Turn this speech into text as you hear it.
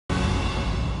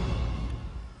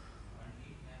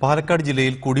പാലക്കാട്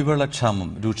ജില്ലയിൽ കുടിവെള്ളക്ഷാമം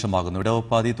രൂക്ഷമാകുന്നു.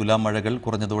 ഇടവപ്പാതി തുലാമഴകൾ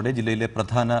കുറഞ്ഞതോടെ ജില്ലയിലെ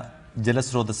പ്രധാന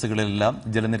ജലസ്രോതസ്സുകളിലെല്ലാം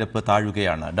ജലനിരപ്പ്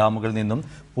താഴുകയാണ്. ഡാമുകളിൽ നിന്നും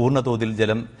പൂർണ്ണതോതിൽ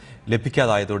ജലം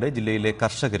ലഭിക്കാതായതോടെ ജില്ലയിലെ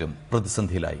കർഷകരും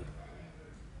പ്രതിസന്ധിയിലായി.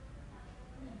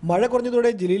 മഴ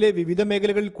കുറഞ്ഞതോടെ ജില്ലയിലെ വിവിധ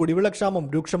മേഖലകളിൽ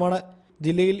കുടിവെള്ളക്ഷാമം രൂക്ഷമാണ്.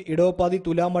 ജില്ലയിൽ ഇടവപ്പാതി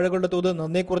തുലാമഴകളുടെ തോത്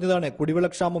നന്നേ കുറഞ്ഞതാണ്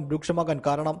കുടിവെള്ളക്ഷാമം രൂക്ഷമാകാൻ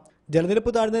കാരണം.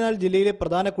 ജലനിരപ്പ് താഴ്ന്നതിനാൽ ജില്ലയിലെ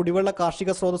പ്രധാന കുടിവെള്ള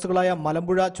കാർഷിക സ്രോതസ്സുകളായ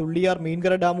മലമ്പുഴ, ചുള്ളിയാർ,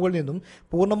 മീൻകര ഡാമുകളിൽ നിന്നും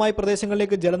പൂർണ്ണമായി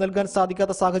പ്രദേശങ്ങളിലേക്ക് ജലം നൽകാൻ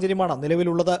സാധിക്കാത്ത സാഹചര്യമാണ്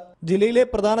നിലവിലുള്ളത്. ജില്ലയിലെ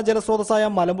പ്രധാന ജലസ്രോതസ്സായ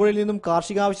മലമ്പുഴയിൽ നിന്നും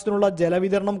കാർഷികാവശ്യത്തിനുള്ള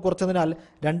ജലവിതരണം കുറച്ചതിനാൽ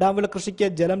രണ്ടാം വിള കൃഷിക്ക്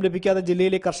ജലം ലഭിക്കാതെ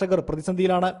ജില്ലയിലെ കർഷകർ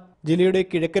പ്രതിസന്ധിയിലാണ്. ജില്ലയുടെ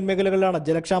കിഴക്കൻ മേഖലകളിലാണ്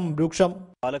ജലക്ഷാമം രൂക്ഷം.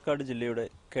 പാലക്കാട് ജില്ലയുടെ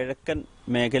കിഴക്കൻ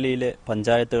മേഖലയിലെ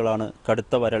പഞ്ചായത്തുകളാണ്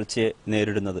കടുത്ത വരൾച്ചയെ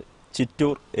നേരിടുന്നത്.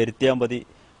 ചിറ്റൂർ, എരുത്തിയാമ്പതി,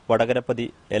 വടകരപ്പതി,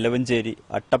 എലവഞ്ചേരി,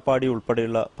 അട്ടപ്പാടി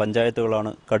ഉൾപ്പെടെയുള്ള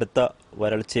പഞ്ചായത്തുകളാണ് കടുത്ത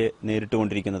വരൾച്ചയെ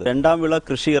നേരിട്ടുകൊണ്ടിരിക്കുന്നത്. രണ്ടാം വിള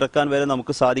കൃഷി ഇറക്കാൻ വരെ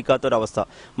നമുക്ക് സാധിക്കാത്തൊരവസ്ഥ.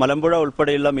 മലമ്പുഴ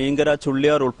ഉൾപ്പെടെയുള്ള മീൻകര,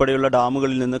 ചുള്ളിയാർ ഉൾപ്പെടെയുള്ള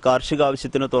ഡാമുകളിൽ നിന്ന് കാർഷിക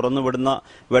ആവശ്യത്തിന് തുറന്നുവിടുന്ന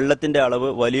വെള്ളത്തിന്റെ അളവ്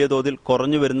വലിയ തോതിൽ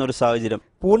കുറഞ്ഞു വരുന്ന ഒരു സാഹചര്യം.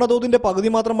 പൂർണ്ണതോതിന്റെ പകുതി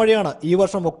മാത്രം മഴയാണ് ഈ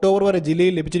വർഷം ഒക്ടോബർ വരെ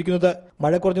ജില്ലയിൽ ലഭിച്ചിരിക്കുന്നത്.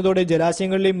 മഴ കുറഞ്ഞതോടെ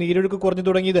ജലാശയങ്ങളിലെയും നീരൊഴുക്ക് കുറഞ്ഞു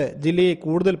തുടങ്ങിയത് ജില്ലയെ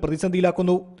കൂടുതൽ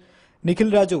പ്രതിസന്ധിയിലാക്കുന്നു.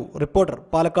 നിഖിൽ രാജു, റിപ്പോർട്ടർ,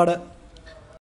 പാലക്കാട്.